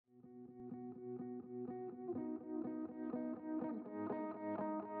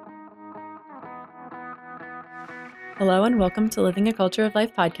Hello and welcome to Living a Culture of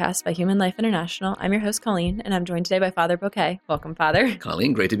Life podcast by Human Life International. I'm your host, Colleen, and I'm joined today by Father Bouquet. Welcome, Father.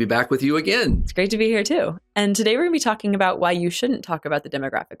 Colleen, great to be back with you again. It's great to be here too. And today we're going to be talking about why you shouldn't talk about the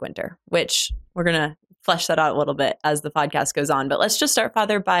demographic winter, which we're going to flesh that out a little bit as the podcast goes on. But let's just start,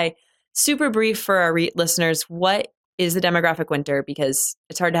 Father, by super brief for our listeners. What is the demographic winter? Because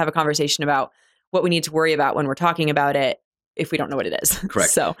it's hard to have a conversation about what we need to worry about when we're talking about it if we don't know what it is. Correct.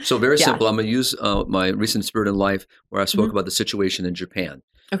 So very simple. I'm going to use my recent Spirit in Life where I spoke about the situation in Japan.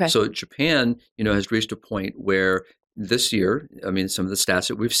 Okay. So Japan, has reached a point where this year, some of the stats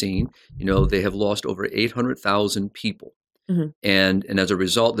that we've seen, they have lost over 800,000 people. Mm-hmm. And as a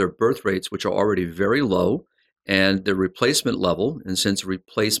result, their birth rates, which are already very low, and the replacement level, and since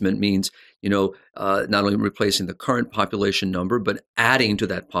replacement means, not only replacing the current population number, but adding to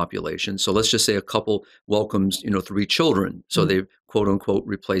that population. So let's just say a couple welcomes, 3 children. So they've quote unquote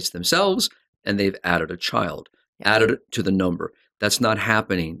replaced themselves and they've added a child, added to the number. That's not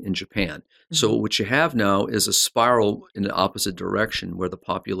happening in Japan. So what you have now is a spiral in the opposite direction where the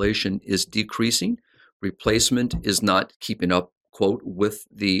population is decreasing. Replacement is not keeping up, quote, with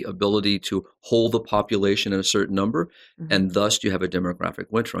the ability to hold the population at a certain number, and thus you have a demographic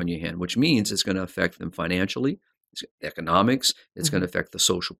winter on your hand, which means it's going to affect them financially, economics, it's going to affect the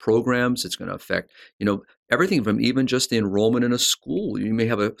social programs, it's going to affect, everything from even just the enrollment in a school. You may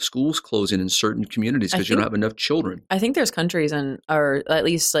have schools closing in certain communities because you don't have enough children. I think there's countries or at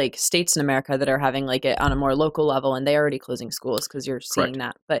least like states in America that are having like it on a more local level, and they're already closing schools because you're seeing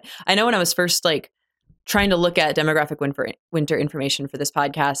that. But I know when I was first trying to look at demographic winter information for this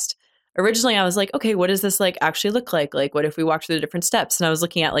podcast, originally I was like, okay, what does this actually look like? Like, what if we walk through the different steps? And I was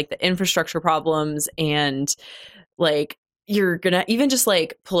looking at the infrastructure problems and you're gonna even just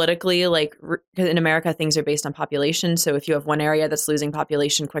politically, in America, things are based on population. So if you have one area that's losing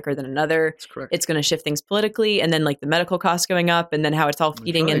population quicker than another, it's going to shift things politically. And then the medical costs going up, and then how it's all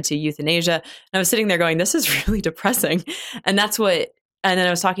feeding into euthanasia. And I was sitting there going, this is really depressing. And that's and then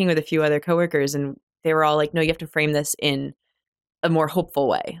I was talking with a few other coworkers, and they were all like, no, you have to frame this in a more hopeful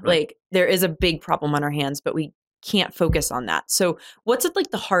way. Right. There is a big problem on our hands, but we can't focus on that. So what's at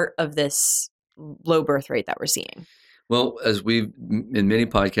the heart of this low birth rate that we're seeing? Well, as we've in many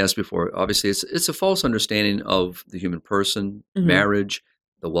podcasts before, obviously it's a false understanding of the human person, marriage,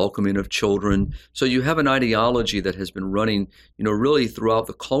 the welcoming of children. So you have an ideology that has been running, really throughout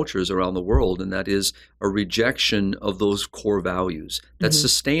the cultures around the world, and that is a rejection of those core values that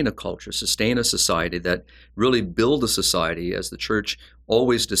sustain a culture, sustain a society, that really build a society. As the church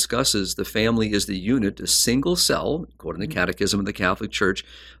always discusses, the family is the unit, a single cell, according to the Catechism of the Catholic Church,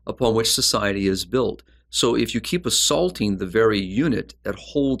 upon which society is built. So if you keep assaulting the very unit that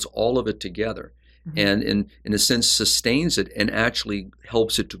holds all of it together, and in a sense sustains it and actually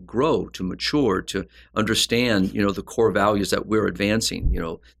helps it to grow, to mature, to understand, the core values that we're advancing,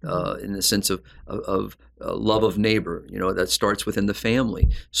 in the sense of love of neighbor, that starts within the family.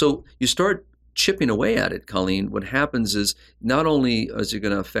 So you start chipping away at it, Colleen. What happens is not only is it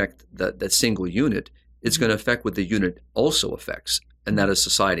going to affect that single unit, it's going to affect what the unit also affects. And that is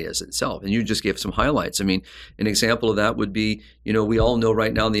society as itself. And you just gave some highlights. An example of that would be, we all know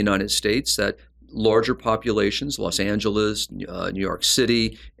right now in the United States that larger populations, Los Angeles, New York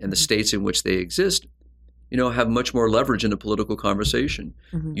City, and the states in which they exist, have much more leverage in the political conversation.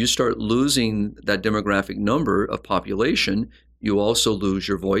 You start losing that demographic number of population, you also lose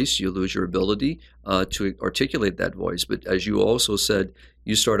your voice, you lose your ability to articulate that voice. But as you also said,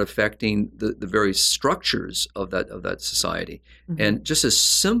 you start affecting the very structures of that society. And just as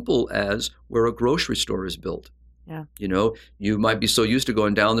simple as where a grocery store is built. Yeah. You might be so used to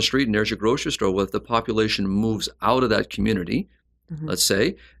going down the street and there's your grocery store. Well, if the population moves out of that community, let's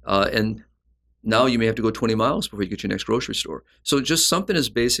say, and now you may have to go 20 miles before you get your next grocery store. So just something as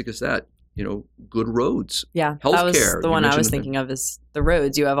basic as that, good roads. Yeah. Healthcare. That was the one I was thinking of is the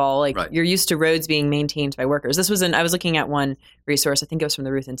roads. You have all you're used to roads being maintained by workers. I was looking at one resource, I think it was from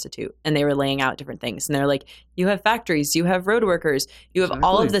the Ruth Institute, and they were laying out different things. And they're like, you have factories, you have road workers, you have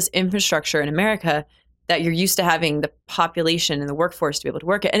all of this infrastructure in America that you're used to having the population and the workforce to be able to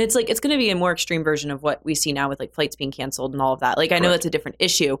work it. And it's going to be a more extreme version of what we see now with flights being canceled and all of that. I know that's a different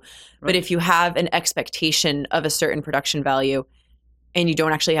issue, but if you have an expectation of a certain production value and you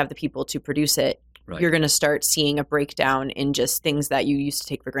don't actually have the people to produce it, you're going to start seeing a breakdown in just things that you used to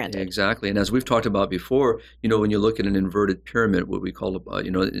take for granted. Exactly. And as we've talked about before, when you look at an inverted pyramid, what we call,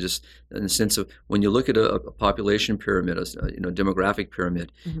 just in the sense of when you look at a population pyramid, a demographic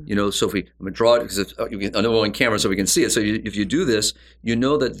pyramid, so if I'm going to draw it because I know we're on camera so we can see it. So if you do this,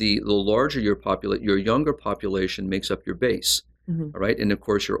 that the larger your younger population makes up your base. All right. And of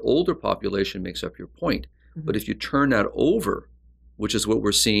course, your older population makes up your point. Mm-hmm. But if you turn that over, which is what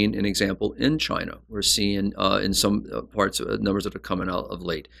we're seeing, an example in China, we're seeing in some parts, numbers that are coming out of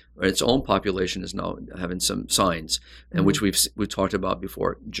late. Right? Its own population is now having some signs, and which we've talked about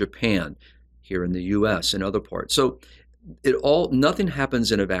before. Japan, here in the U.S. and other parts. So nothing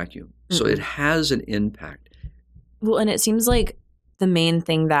happens in a vacuum. So it has an impact. Well, and it seems like the main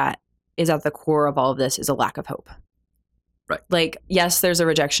thing that is at the core of all of this is a lack of hope. Right. Like, yes, there's a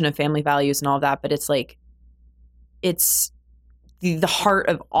rejection of family values and all of that, but it's like, it's the heart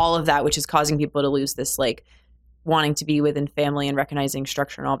of all of that, which is causing people to lose this, like, wanting to be within family and recognizing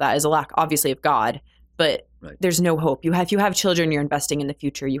structure and all that, is a lack, obviously, of God. But there's no hope. If you have children, you're investing in the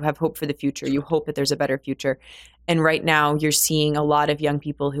future. You have hope for the future. You hope that there's a better future. And right now, you're seeing a lot of young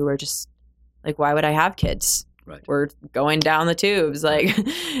people who are just like, why would I have kids? Right. We're going down the tubes. Like,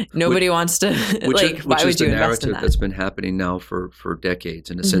 nobody wants to. Why would you invest in that? Which is the narrative that's been happening now for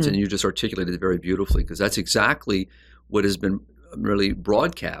decades, in a sense. And you just articulated it very beautifully, because that's exactly what has been really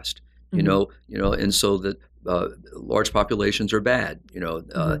broadcast. You know, and so that large populations are bad.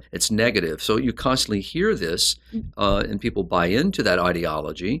 It's negative. So you constantly hear this, and people buy into that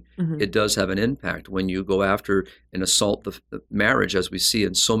ideology. It does have an impact when you go after and assault the marriage, as we see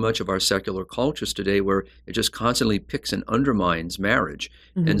in so much of our secular cultures today, where it just constantly picks and undermines marriage.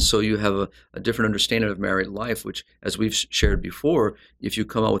 And so you have a different understanding of married life, which, as we've shared before, if you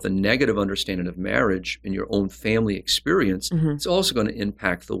come out with a negative understanding of marriage in your own family experience, it's also going to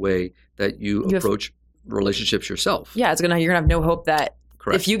impact the way that you approach relationships yourself. Yeah, you're gonna have no hope that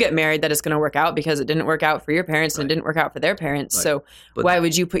if you get married, that it's going to work out, because it didn't work out for your parents and it didn't work out for their parents. So why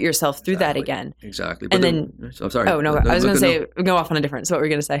would you put yourself through that again? Exactly. And then, I'm sorry. Oh no, I was going to say, go off on a different. So what were you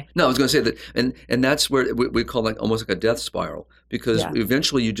going to say? No, I was going to say that, and that's where we call it almost like a death spiral, because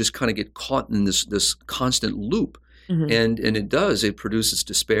eventually you just kind of get caught in this constant loop. And it produces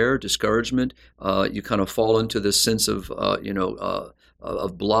despair, discouragement. You kind of fall into this sense of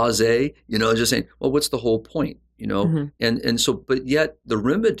blasé, just saying, well, what's the whole point? And so, but yet the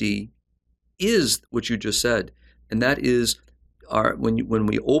remedy is what you just said, and that is when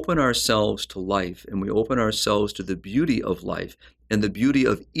we open ourselves to life, and we open ourselves to the beauty of life and the beauty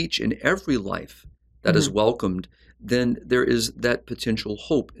of each and every life that is welcomed, then there is that potential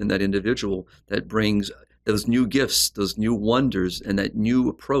hope in that individual that brings those new gifts, those new wonders, and that new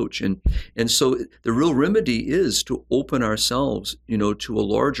approach. And so the real remedy is to open ourselves, to a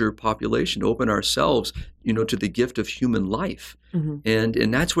larger population, to open ourselves, to the gift of human life.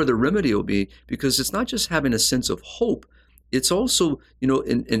 And that's where the remedy will be, because it's not just having a sense of hope, it's also,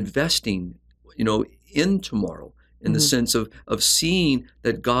 investing, in tomorrow, in the sense of seeing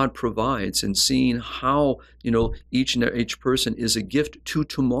that God provides, and seeing how, each person is a gift to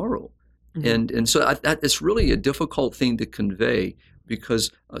tomorrow. And so that it's really a difficult thing to convey,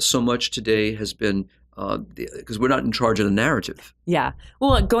 because so much today has been because we're not in charge of the narrative. Yeah.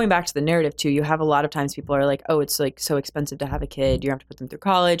 Well, going back to the narrative too, you have a lot of times people are like, oh, it's like so expensive to have a kid. You have to put them through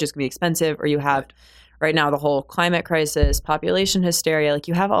college. It's going to be expensive. Or you have right now the whole climate crisis, population hysteria. Like,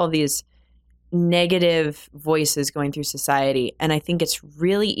 you have all these negative voices going through society. And I think it's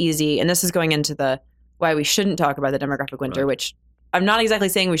really easy. And this is going into the why we shouldn't talk about the demographic winter, which I'm not exactly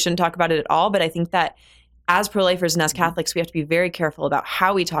saying we shouldn't talk about it at all, but I think that as pro-lifers and as Catholics, we have to be very careful about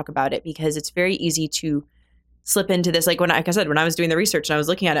how we talk about it, because it's very easy to slip into this. Like I said, when I was doing the research and I was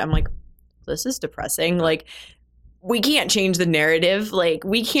looking at it, I'm like, this is depressing. Like, we can't change the narrative. Like,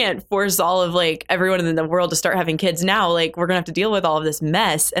 we can't force all of like everyone in the world to start having kids now. Like, we're going to have to deal with all of this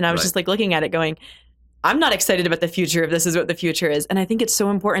mess. And I was just like looking at it going, I'm not excited about the future if this is what the future is. And I think it's so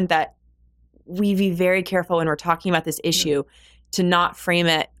important that we be very careful when we're talking about this issue to not frame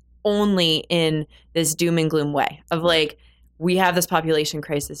it only in this doom and gloom way of like, we have this population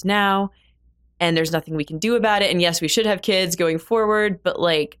crisis now and there's nothing we can do about it. And yes, we should have kids going forward, but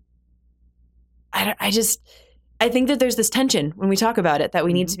like, I think that there's this tension when we talk about it that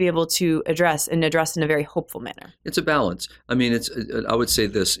we need to be able to address in a very hopeful manner. It's a balance. I mean, I would say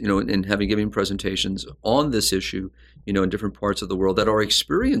this, in giving presentations on this issue, in different parts of the world that are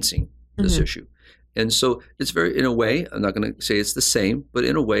experiencing this issue. And so it's in a way, I'm not going to say it's the same, but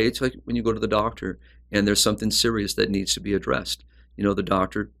in a way, it's like when you go to the doctor and there's something serious that needs to be addressed. The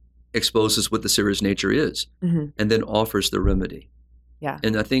doctor exposes what the serious nature is and then offers the remedy. Yeah.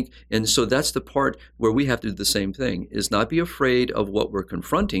 And I think, and so that's the part where we have to do the same thing, is not be afraid of what we're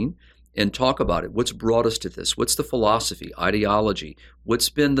confronting and talk about it. What's brought us to this? What's the philosophy, ideology? What's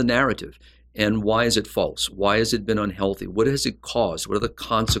been the narrative? And why is it false? Why has it been unhealthy? What has it caused? What are the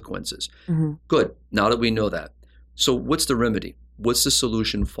consequences? Good. Now that we know that. So what's the remedy? What's the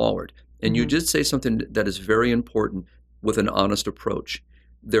solution forward? And you did say something that is very important with an honest approach.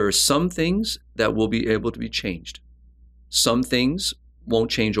 there are some things that will be able to be changed. Some things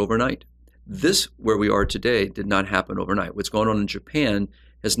won't change overnight. This, where we are today, did not happen overnight. What's going on in Japan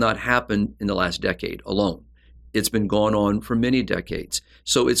has not happened in the last decade alone. It's been going on for many decades.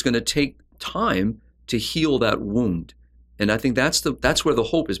 So it's going to take time to heal that wound. And I think that's where the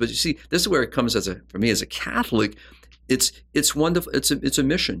hope is. But you see, this is where it comes for me as a Catholic. It's wonderful. It's a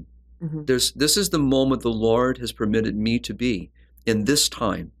mission. Mm-hmm. This is the moment the Lord has permitted me to be in this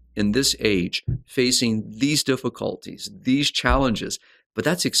time, in this age, facing these difficulties, these challenges. But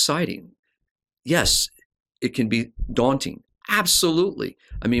that's exciting. Yes, it can be daunting. Absolutely.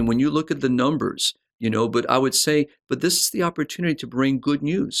 I mean, when you look at the numbers, but I would say, but this is the opportunity to bring good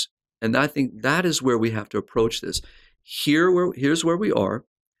news. And I think that is where we have to approach this. Here's where we are.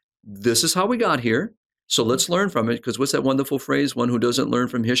 This is how we got here. So let's learn from it, because what's that wonderful phrase? One who doesn't learn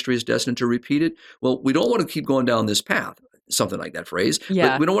from history is destined to repeat it. Well, we don't want to keep going down this path, something like that phrase. Yeah.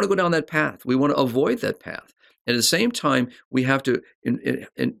 But we don't want to go down that path. We want to avoid that path. And at the same time, we have to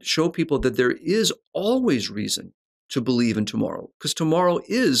and show people that there is always reason to believe in tomorrow, because tomorrow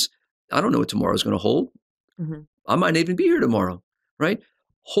I don't know what tomorrow is going to hold. Mm-hmm. I might not even be here tomorrow, right?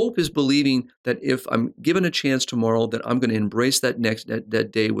 Hope is believing that if I'm given a chance tomorrow, that I'm going to embrace that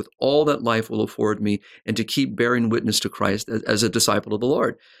day with all that life will afford me, and to keep bearing witness to Christ as a disciple of the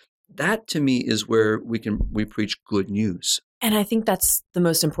Lord. That to me is where we preach good news. And I think that's the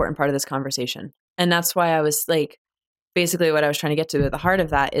most important part of this conversation. And that's why I was like, basically what I was trying to get to at the heart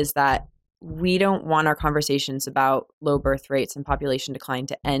of that is that we don't want our conversations about low birth rates and population decline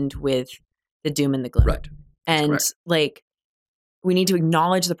to end with the doom and the gloom. Right. And like, we need to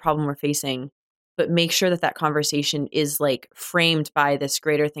acknowledge the problem we're facing, but make sure that conversation is like framed by this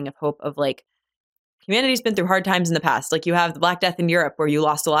greater thing of hope of like, humanity's been through hard times in the past. Like you have the Black Death in Europe where you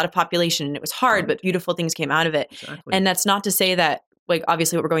lost a lot of population and it was hard, but beautiful things came out of it. Exactly. And that's not to say that like,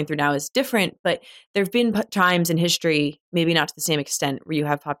 obviously what we're going through now is different, but there've been times in history, maybe not to the same extent, where you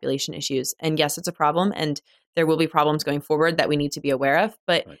have population issues. And yes, it's a problem, and there will be problems going forward that we need to be aware of.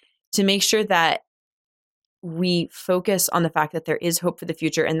 But to make sure that we focus on the fact that there is hope for the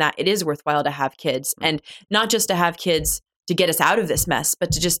future and that it is worthwhile to have kids, and not just to have kids to get us out of this mess,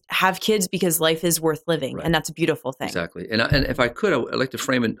 but to just have kids because life is worth living. Right. And that's a beautiful thing. Exactly. And if I could, I'd like to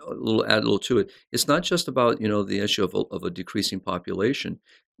frame it add a little to it. It's not just about, the issue of a decreasing population.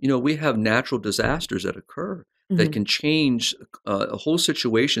 We have natural disasters that occur that can change whole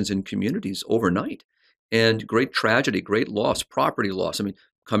situations in communities overnight, and great tragedy, great loss, property loss. I mean,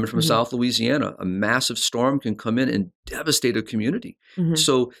 coming from South Louisiana, a massive storm can come in and devastate a community.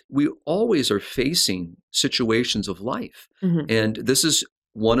 So we always are facing situations of life. And this is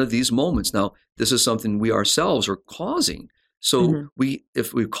one of these moments. Now, this is something we ourselves are causing. So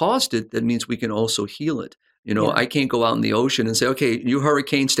if we caused it, that means we can also heal it. I can't go out in the ocean and say, okay, you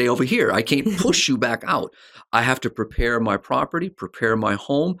hurricane, stay over here. I can't push you back out. I have to prepare my property, prepare my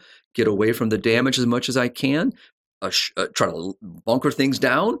home, get away from the damage as much as I can. Try to bunker things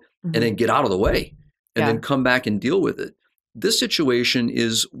down and then get out of the way and then come back and deal with it. This situation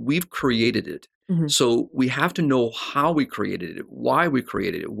is we've created it. So we have to know how we created it, why we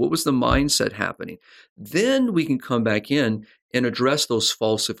created it, what was the mindset happening. Then we can come back in and address those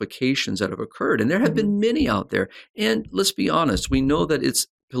falsifications that have occurred. And there have been many out there. And let's be honest, we know that it's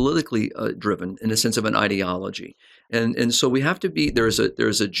politically driven in the sense of an ideology. And so we have to be, there's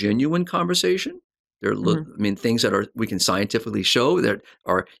a genuine conversation. There are, things that we can scientifically show that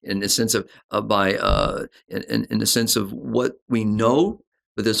are in the sense of in the sense of what we know,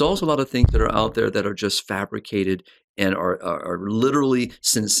 but there's also a lot of things that are out there that are just fabricated and are literally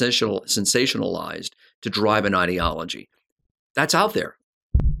sensationalized to drive an ideology. That's out there.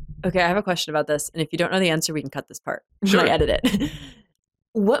 Okay, I have a question about this, and if you don't know the answer, we can cut this part. Sure. I edit it.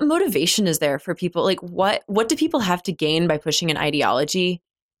 What motivation is there for people? Like, what do people have to gain by pushing an ideology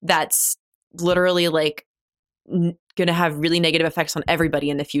that's literally like going to have really negative effects on everybody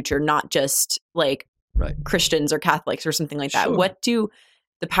in the future, not just like Christians or Catholics or something like that? Sure. What do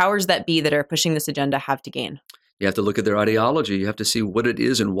the powers that be that are pushing this agenda have to gain? You have to look at their ideology. You have to see what it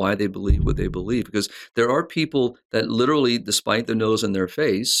is and why they believe what they believe. Because there are people that literally, despite their nose in their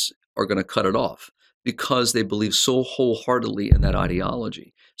face, are going to cut it off because they believe so wholeheartedly in that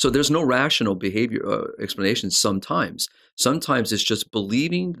ideology. So there's no rational behavior explanation sometimes. Sometimes it's just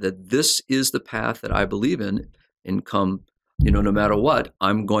believing that this is the path that I believe in, and come, no matter what,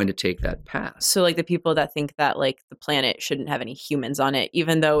 I'm going to take that path. So like the people that think that like the planet shouldn't have any humans on it,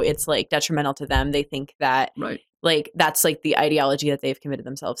 even though it's like detrimental to them, they think that like that's like the ideology that they've committed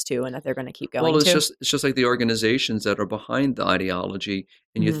themselves to and that they're going to keep going to. Well, it's just like the organizations that are behind the ideology,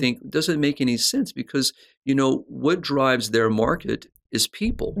 and you think, does it make any sense? Because, what drives their market is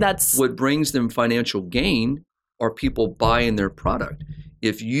people. That's what brings them financial gain are people buying their product.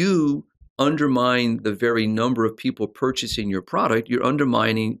 If you undermine the very number of people purchasing your product, you're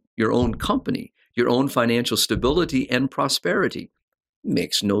undermining your own company, your own financial stability and prosperity.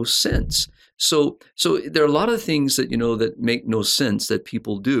 Makes no sense. So there are a lot of things that that make no sense that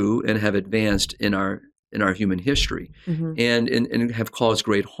people do and have advanced in our human history, and have caused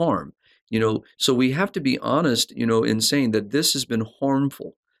great harm. So we have to be honest, in saying that this has been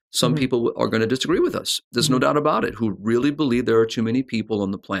harmful. Some people are going to disagree with us. There's no doubt about it, who really believe there are too many people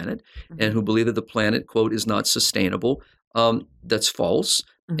on the planet and who believe that the planet, quote, is not sustainable. That's false.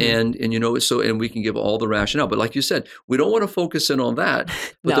 And we can give all the rationale. But like you said, we don't want to focus in on that,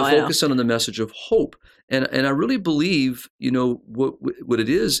 but to focus in on the message of hope. And I really believe, what it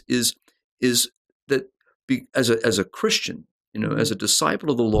is that as a Christian, as a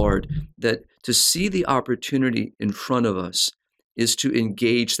disciple of the Lord, that to see the opportunity in front of us is to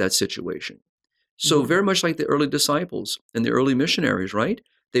engage that situation. So very much like the early disciples and the early missionaries, right?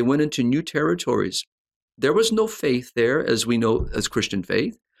 They went into new territories. There was no faith there, as we know as Christian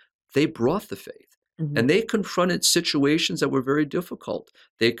faith. They brought the faith, and they confronted situations that were very difficult.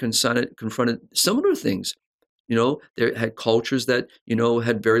 They confronted similar things. They had cultures that,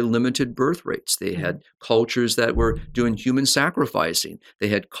 had very limited birth rates. They had cultures that were doing human sacrificing. They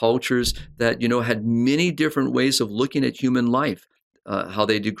had cultures that, had many different ways of looking at human life, how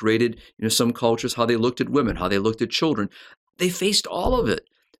they degraded, some cultures, how they looked at women, how they looked at children. They faced all of it.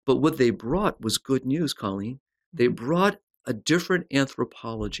 But what they brought was good news, Colleen. They brought a different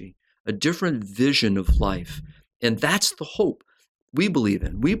anthropology, a different vision of life. And that's the hope we believe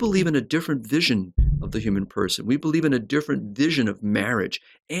in. We believe in a different vision of the human person. We believe in a different vision of marriage.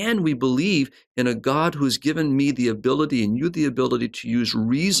 And we believe in a God who has given me the ability and you the ability to use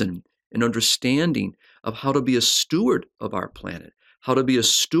reason and understanding of how to be a steward of our planet, how to be a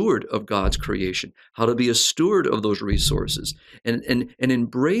steward of God's creation, how to be a steward of those resources, and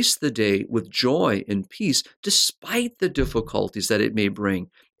embrace the day with joy and peace, despite the difficulties that it may bring.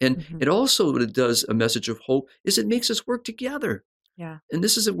 And it also, what it does, a message of hope, is it makes us work together. Yeah. And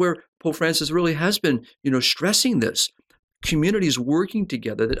this is where Pope Francis really has been, stressing this. Communities working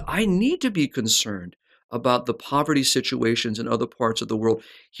together, that I need to be concerned about the poverty situations in other parts of the world.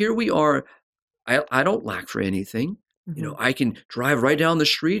 Here we are. I don't lack for anything. I can drive right down the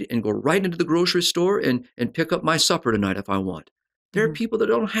street and go right into the grocery store and pick up my supper tonight if I want. There are people that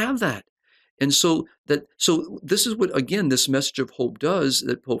don't have that. And so this is what, again, this message of hope does,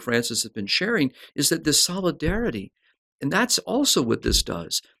 that Pope Francis has been sharing, is that this solidarity. And that's also what this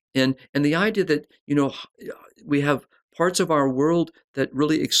does. And the idea that, we have parts of our world that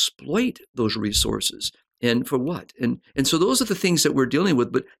really exploit those resources. And for what? And so those are the things that we're dealing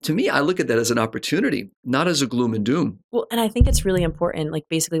with. But to me, I look at that as an opportunity, not as a gloom and doom. Well, and I think it's really important, like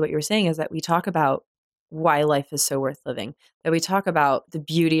basically what you were saying is that we talk about why life is so worth living, that we talk about the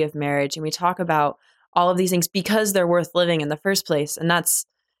beauty of marriage, and we talk about all of these things because they're worth living in the first place. And that's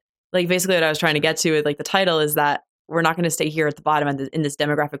like basically what I was trying to get to with like the title, is that we're not going to stay here at the bottom in this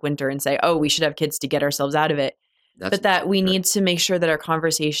demographic winter and say, oh, we should have kids to get ourselves out of it. But that we need to make sure that our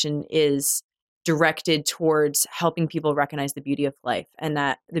conversation is directed towards helping people recognize the beauty of life, and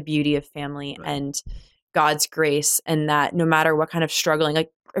that the beauty of family and God's grace, and that no matter what kind of struggling,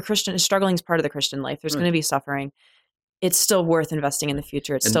 like struggling is part of the Christian life. There's going to be suffering. It's still worth investing in the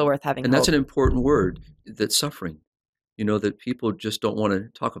future. It's still worth having hope. That's an important word, that suffering, that people just don't want to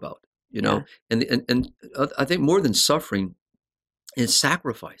talk about, and I think more than suffering is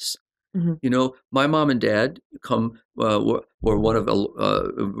sacrifice. My mom and dad were one of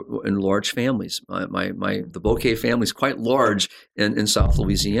in large families. The Bouquet family is quite large in South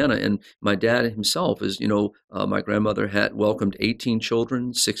Louisiana, and my dad himself is. My grandmother had welcomed 18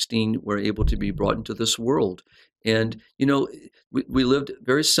 children. 16 were able to be brought into this world, and we lived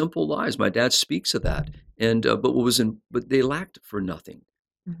very simple lives. My dad speaks of that, and but they lacked for nothing.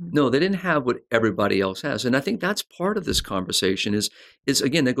 No, they didn't have what everybody else has. And I think that's part of this conversation is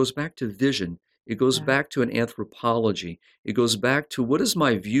again, that goes back to vision. It goes back to an anthropology. It goes back to what is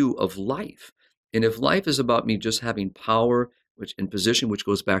my view of life. And if life is about me just having power in position, which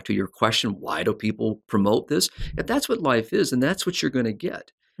goes back to your question, why do people promote this? If that's what life is, then that's what you're going to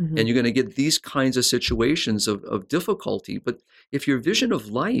get. And you're going to get these kinds of situations of difficulty. But if your vision of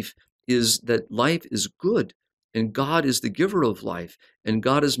life is that life is good, and God is the giver of life, and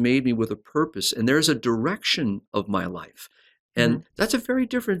God has made me with a purpose, and there's a direction of my life. And that's a very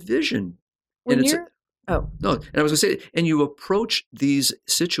different vision. And I was going to say, and you approach these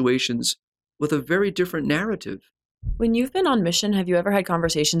situations with a very different narrative. When you've been on mission, have you ever had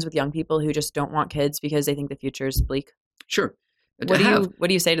conversations with young people who just don't want kids because they think the future is bleak? Sure. What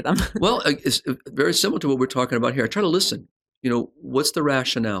do you say to them? Well, it's very similar to what we're talking about here. I try to listen. What's the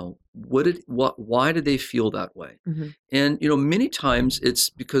rationale? Why did they feel that way? Mm-hmm. And, many times it's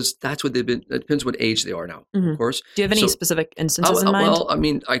because that's what they've been. It depends what age they are now, of course. Do you have any specific instances in mind? Well, I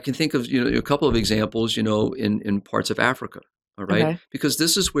mean, I can think of, a couple of examples, in parts of Africa. All right. Okay. Because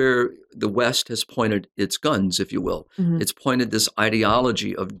this is where the West has pointed its guns, if you will. Mm-hmm. It's pointed this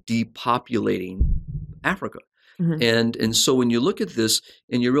ideology of depopulating Africa. Mm-hmm. And so when you look at this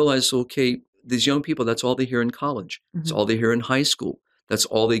and you realize, okay, these young people, that's all they hear in college. That's all they hear in high school. That's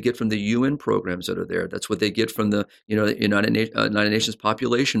all they get from the UN programs that are there. That's what they get from the United Nations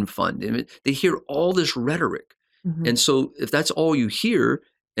Population Fund. And they hear all this rhetoric. Mm-hmm. And so if that's all you hear,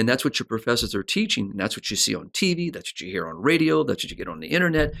 and that's what your professors are teaching, and that's what you see on TV, that's what you hear on radio, that's what you get on the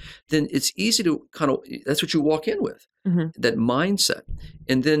internet, then it's easy to that's what you walk in with, that mindset.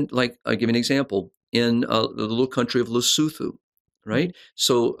 And then, like, I'll give you an example. In the little country of Lesotho, right?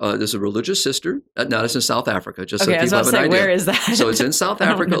 So there's a religious sister. Now it's in South Africa, just so people have an idea. Where is that? So it's in South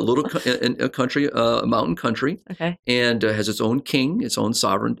Africa, a little country, a mountain country, and has its own king, its own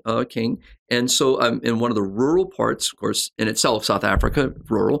sovereign king. And so I'm in one of the rural parts, of course, in itself, South Africa,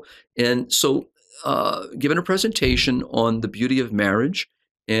 rural. And so given a presentation on the beauty of marriage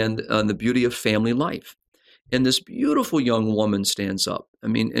and the beauty of family life. And this beautiful young woman stands up. I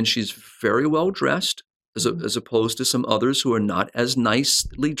mean, and she's very well dressed, as opposed to some others who are not as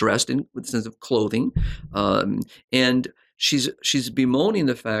nicely dressed in the sense of clothing. And she's bemoaning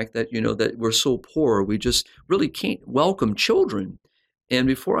the fact that, that we're so poor, we just really can't welcome children. And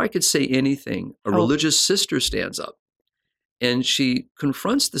before I could say anything, a religious sister stands up and she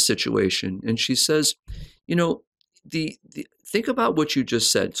confronts the situation and she says, think about what you just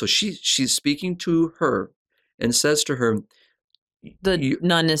said. So she's speaking to her. And says to her, the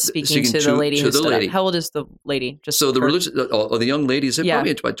nun is speaking to the lady who stood up. How old is the lady? So the young lady is probably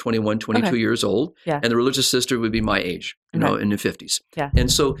about 21, 22 years old. Yeah. And the religious sister would be my age, in the 50s. Yeah.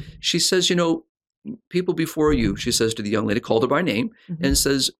 And so she says, people before you, she says to the young lady, called her by name, and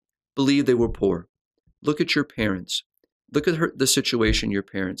says, believe they were poor. Look at your parents. Look at the situation, your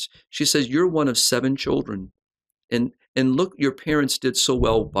parents. She says, you're one of 7 children. And look, your parents did so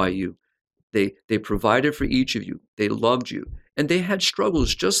well by you. They provided for each of you. They loved you. And they had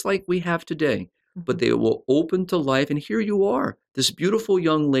struggles just like we have today. But they were open to life. And here you are, this beautiful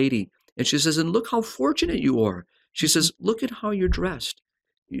young lady. And she says, and look how fortunate you are. She says, look at how you're dressed.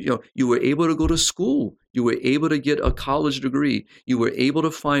 You were able to go to school. You were able to get a college degree. You were able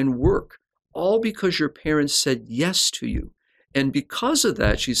to find work. All because your parents said yes to you. And because of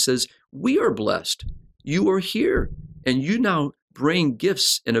that, she says, we are blessed. You are here. And you now bring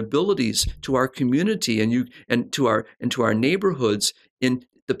gifts and abilities to our community and to our neighborhoods, and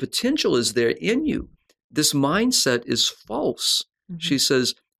the potential is there in you. This mindset is false. She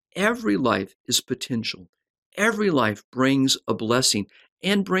says every life is potential. Every life brings a blessing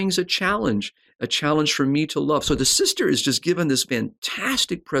and brings a challenge for me to love. So the sister is just given this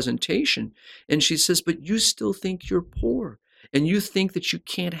fantastic presentation, and she says, but you still think you're poor, and you think that you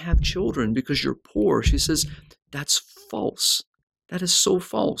can't have children because you're poor. She says, that's false. That is so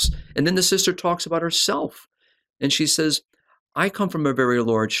false. And then the sister talks about herself. And she says, I come from a very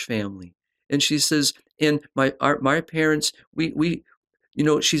large family. And she says, and my parents,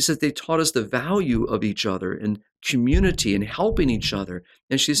 she says they taught us the value of each other and community and helping each other.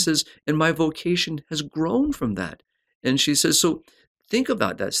 And she says, and my vocation has grown from that. And she says, so think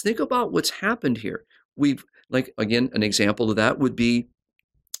about that. Think about what's happened here. Again, an example of that would be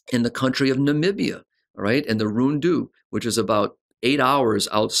in the country of Namibia, all right, and the Rundu, which is about 8 hours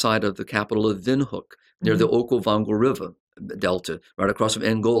outside of the capital of Windhoek, near the Okavango River Delta, right across from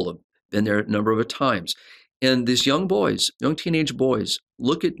Angola. Been there a number of times. And these young teenage boys,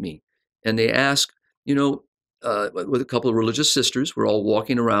 look at me, and they ask, with a couple of religious sisters, we're all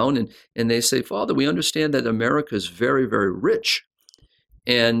walking around, and they say, Father, we understand that America is very, very rich,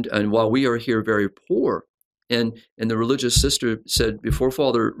 and while we are here very poor. And the religious sister said, before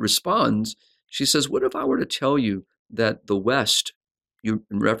Father responds, she says, what if I were to tell you that the West, you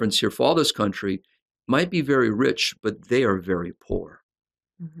in reference your father's country, might be very rich, but they are very poor.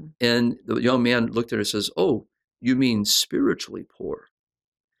 And the young man looked at her and says, oh, you mean spiritually poor?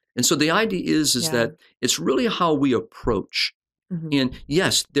 And so the idea is that it's really how we approach. And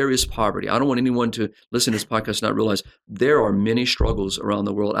yes, there is poverty. I don't want anyone to listen to this podcast and not realize there are many struggles around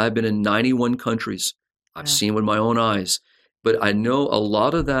the world. I've been in 91 countries. I've seen with my own eyes. But I know a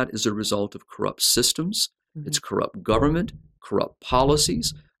lot of that is a result of corrupt systems. It's corrupt government, corrupt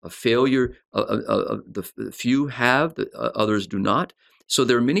policies, a failure the few have, the others do not. So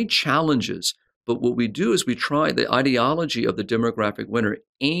there are many challenges. But what we do is the ideology of the demographic winter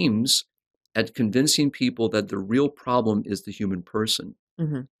aims at convincing people that the real problem is the human person.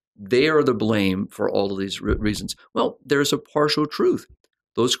 Mm-hmm. They are the blame for all of these reasons. Well, there's a partial truth.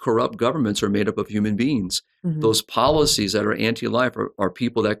 Those corrupt governments are made up of human beings. Mm-hmm. Those policies that are anti-life are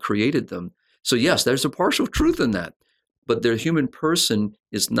people that created them. So yes, there's a partial truth in that. But the human person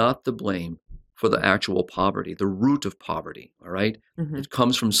is not the blame for the actual poverty, the root of poverty, all right? Mm-hmm. It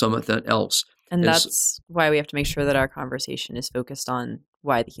comes from something else. And that's why we have to make sure that our conversation is focused on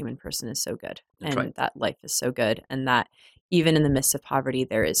why the human person is so good and that life is so good and that even in the midst of poverty,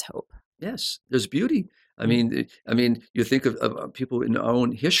 there is hope. Yes, there's beauty. I mean, you think of people in our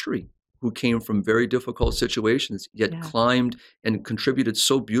own history who came from very difficult situations, yet climbed and contributed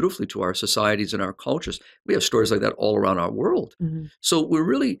so beautifully to our societies and our cultures. We have stories like that all around our world. Mm-hmm. So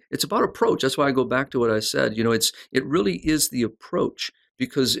it's about approach. That's why I go back to what I said. It really is the approach.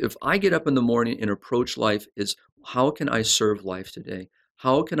 Because if I get up in the morning and approach life is, how can I serve life today?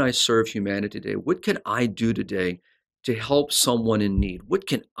 How can I serve humanity today? What can I do today to help someone in need? What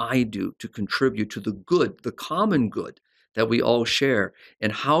can I do to contribute to the good, the common good that we all share?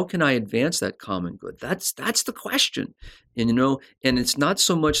 And how can I advance that common good? That's the question. And, and it's not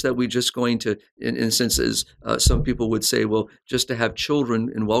so much that we're just going to, in a sense, as some people would say, well, just to have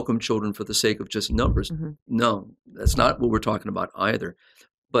children and welcome children for the sake of just numbers. Mm-hmm. No, that's not what we're talking about either.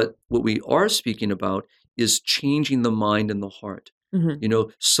 But what we are speaking about is changing the mind and the heart.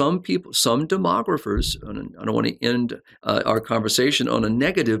 Mm-hmm. Some people, some demographers, and I don't want to end our conversation on a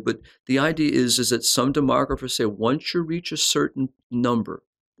negative, but the idea is that some demographers say once you reach a certain number,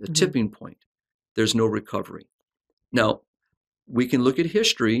 a mm-hmm. tipping point, there's no recovery. Now, we can look at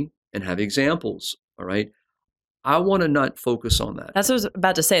history and have examples, all right? I want to not focus on that. That's what I was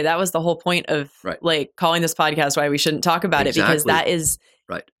about to say. That was the whole point of calling this podcast why we shouldn't talk about it, because that is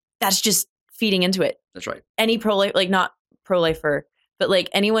that's just feeding into it. That's right. Any pro-life, not pro-lifer, but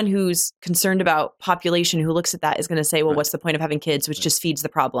anyone who's concerned about population who looks at that is going to say, well, what's the point of having kids, which just feeds the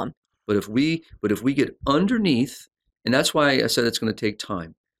problem. But if we get underneath, and that's why I said it's going to take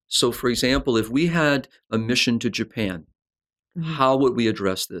time. So for example, if we had a mission to Japan, mm-hmm. how would we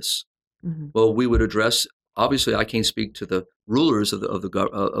address this? Mm-hmm. Well, we would address, obviously I can't speak to the rulers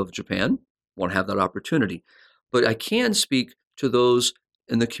of Japan, won't have that opportunity, but I can speak to those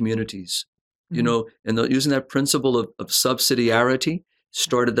in the communities, mm-hmm. And using that principle of subsidiarity,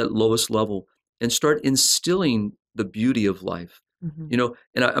 start at that lowest level and start instilling the beauty of life. Mm-hmm.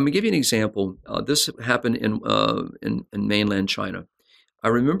 And I'm gonna give you an example. This happened in mainland China. I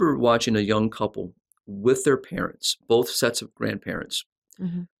remember watching a young couple with their parents, both sets of grandparents,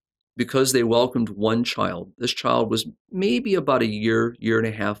 mm-hmm. because they welcomed one child. This child was maybe about a year and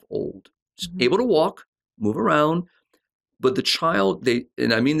a half old, mm-hmm. able to walk, move around. But the child,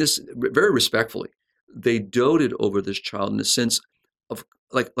 and I mean this very respectfully, they doted over this child in the sense of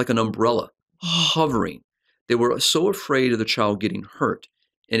like an umbrella hovering. They were so afraid of the child getting hurt.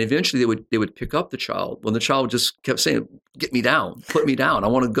 And eventually they would pick up the child when the child just kept saying, get me down, put me down. I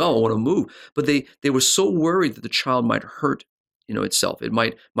want to go, I want to move. But they were so worried that the child might hurt itself. It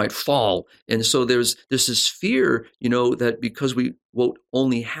might fall. And so there's this fear, that because we won't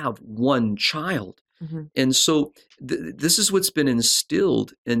only have one child. Mm-hmm. And so this is what's been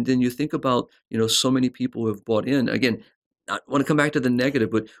instilled. And then you think about, so many people who have bought in. Again, I want to come back to the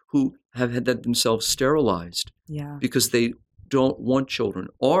negative, but who have had that themselves sterilized because they don't want children,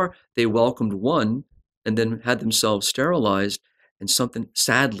 or they welcomed one and then had themselves sterilized, and something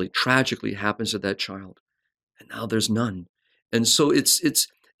sadly, tragically happens to that child. And now there's none. And so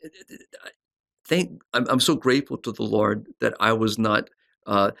I'm so grateful to the Lord that I was not,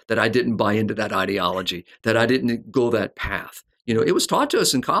 that I didn't buy into that ideology, that I didn't go that path. It was taught to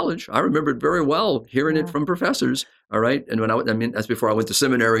us in college. I remember it very well, hearing it from professors. All right. And that's before I went to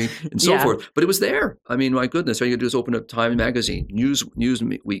seminary and so forth, but it was there. I mean, my goodness, all you do is open up Time magazine,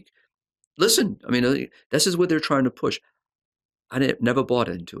 Newsweek. Listen, this is what they're trying to push. I never bought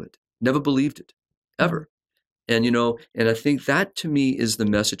into it, never believed it, ever. And, and I think that to me is the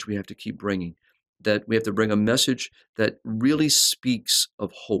message we have to keep bringing, that we have to bring a message that really speaks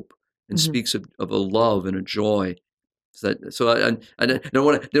of hope and mm-hmm. speaks of a love and a joy. So I don't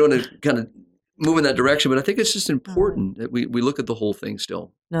want to kind of move in that direction, but I think it's just important that we look at the whole thing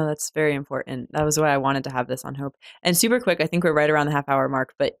still. No, that's very important. That was why I wanted to have this on hope. And super quick, I think we're right around the half-hour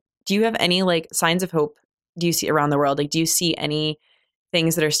mark, but do you have any signs of hope do you see around the world? Do you see any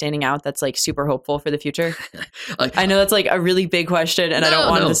things that are standing out that's super hopeful for the future? I know that's a really big question, and I don't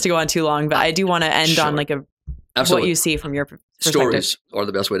want this to go on too long, but I do want to end on what you see from your perspective. Stories are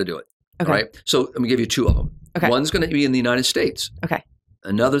the best way to do it. Okay. All right. So I'm going to give you two of them. Okay. One's going to be in the United States. Okay.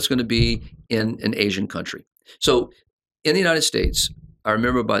 Another's going to be in an Asian country. So in the United States, I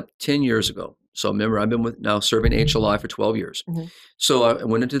remember about 10 years ago. So remember, I've been now serving HLI for 12 years. Mm-hmm. So I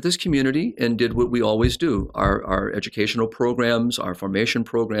went into this community and did what we always do, our educational programs, our formation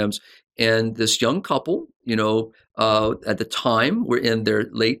programs. And this young couple, at the time were in their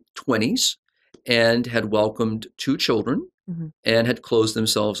late 20s and had welcomed 2 children mm-hmm. and had closed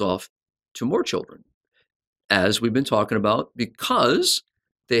themselves off to more children, as we've been talking about, because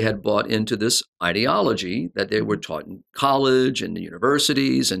they had bought into this ideology that they were taught in college and the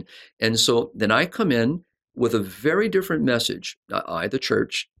universities. And so then I come in with a very different message. I, the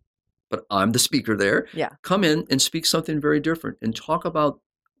church, but I'm the speaker there. Yeah. Come in and speak something very different and talk about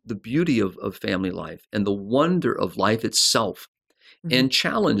the beauty of family life and the wonder of life itself mm-hmm. and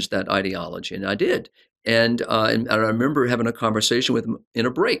challenge that ideology. And I did. And I remember having a conversation with them in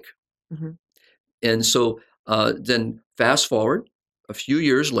a break. Mm-hmm. And so then fast forward, a few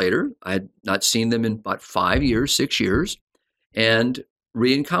years later, I had not seen them in about 5 years, 6 years, and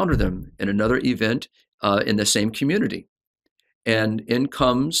re-encounter them in another event in the same community. And in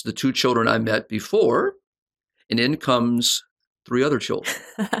comes the 2 children I met before, and in comes 3 other children.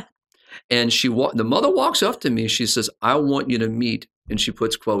 And the mother walks up to me. She says, "I want you to meet," and she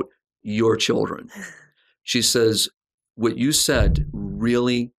puts, quote, "your children." She says, "What you said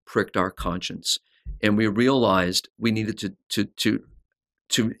really pricked our conscience, and we realized we needed to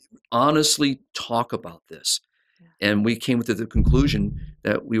honestly talk about this." Yeah. And we came to the conclusion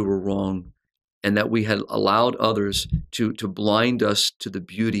that we were wrong and that we had allowed others to blind us to the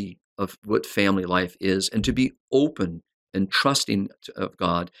beauty of what family life is, and to be open and trusting of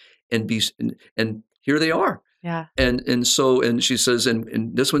God and here they are. Yeah. And she says,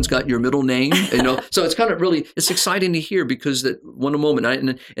 and this one's got your middle name, so it's kind of really, it's exciting to hear, because that one moment,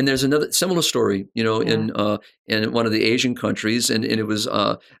 and there's another similar story, yeah. in one of the Asian countries, and it was,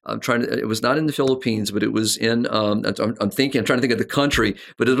 it was not in the Philippines, but it was in, I'm trying to think of the country,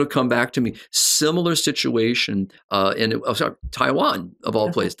 but it'll come back to me. Similar situation, Taiwan, of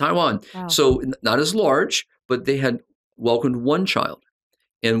all places, Taiwan. Wow. So not as large, but they had welcomed 1 child.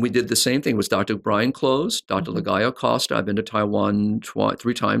 And we did the same thing. It was Dr. Brian Close, Dr. Mm-hmm. Lagaya Costa. I've been to Taiwan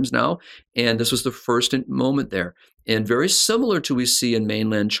 3 times now. And this was the first moment there. And very similar to we see in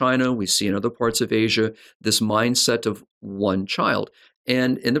mainland China, we see in other parts of Asia, this mindset of 1 child.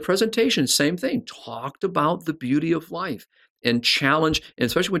 And in the presentation, same thing, talked about the beauty of life and challenge, and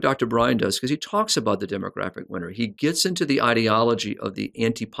especially what Dr. Brian does, because he talks about the demographic winter. He gets into the ideology of the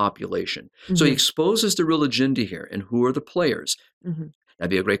anti-population. Mm-hmm. So he exposes the real agenda here and who are the players. Mm-hmm. That'd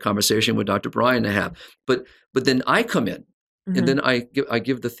be a great conversation with Dr. Brian to have. But then I come in, mm-hmm. and then I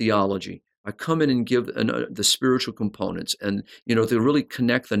give the theology. I come in and give the spiritual components, and to really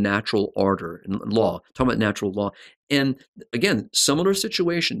connect the natural order and law. Talking about natural law, and again, similar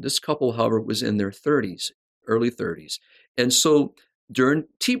situation. This couple, however, was in their 30s, early 30s, and so during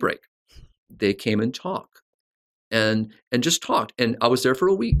tea break, they came and talked, and just talked. And I was there for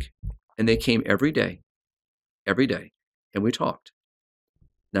a week, and they came every day, and we talked.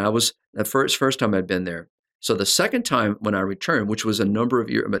 Now, it was the first time I'd been there. So the second time when I returned, which was a number of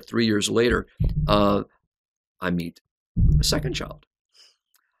years, about 3 years later, I meet a second child.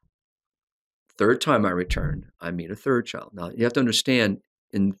 Third time I return, I meet a third child. Now, you have to understand,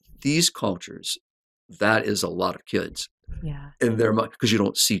 in these cultures, that is a lot of kids. Yeah. And because you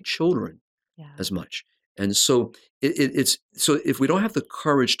don't see children as much. And so it's so if we don't have the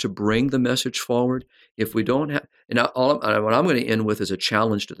courage to bring the message forward, if we don't have, and what I'm going to end with is a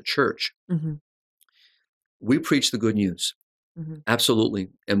challenge to the church. Mm-hmm. We preach the good news, mm-hmm. absolutely,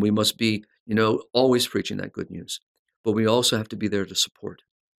 and we must be, always preaching that good news. But we also have to be there to support,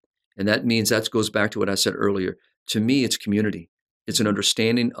 and that means that goes back to what I said earlier. To me, it's community. It's an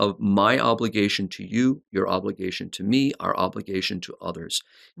understanding of my obligation to you, your obligation to me, our obligation to others.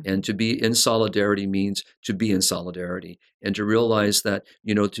 Mm-hmm. And to be in solidarity means to be in solidarity, and to realize that,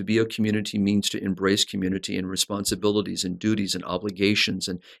 to be a community means to embrace community and responsibilities and duties and obligations.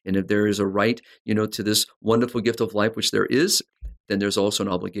 And if there is a right, to this wonderful gift of life, which there is, then there's also an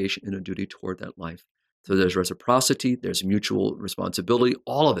obligation and a duty toward that life. So there's reciprocity, there's mutual responsibility,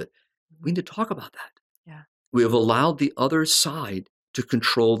 all of it. We need to talk about that. Yeah. We have allowed the other side to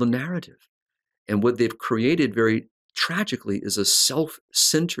control the narrative. And what they've created very tragically is a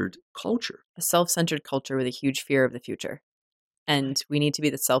self-centered culture. A self-centered culture with a huge fear of the future. And we need to be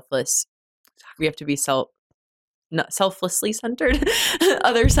the selfless. We have to be not selflessly centered,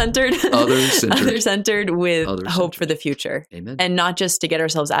 other-centered with hope for the future. Amen. And not just to get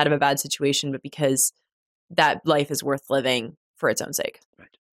ourselves out of a bad situation, but because that life is worth living for its own sake. Right.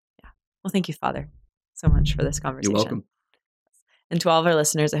 Yeah. Well, thank you, Father, so much for this conversation. You're welcome. And to all of our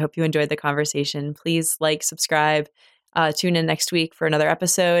listeners, I hope you enjoyed the conversation. Please like, subscribe, tune in next week for another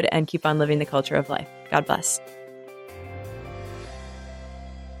episode, and keep on living the culture of life. God bless.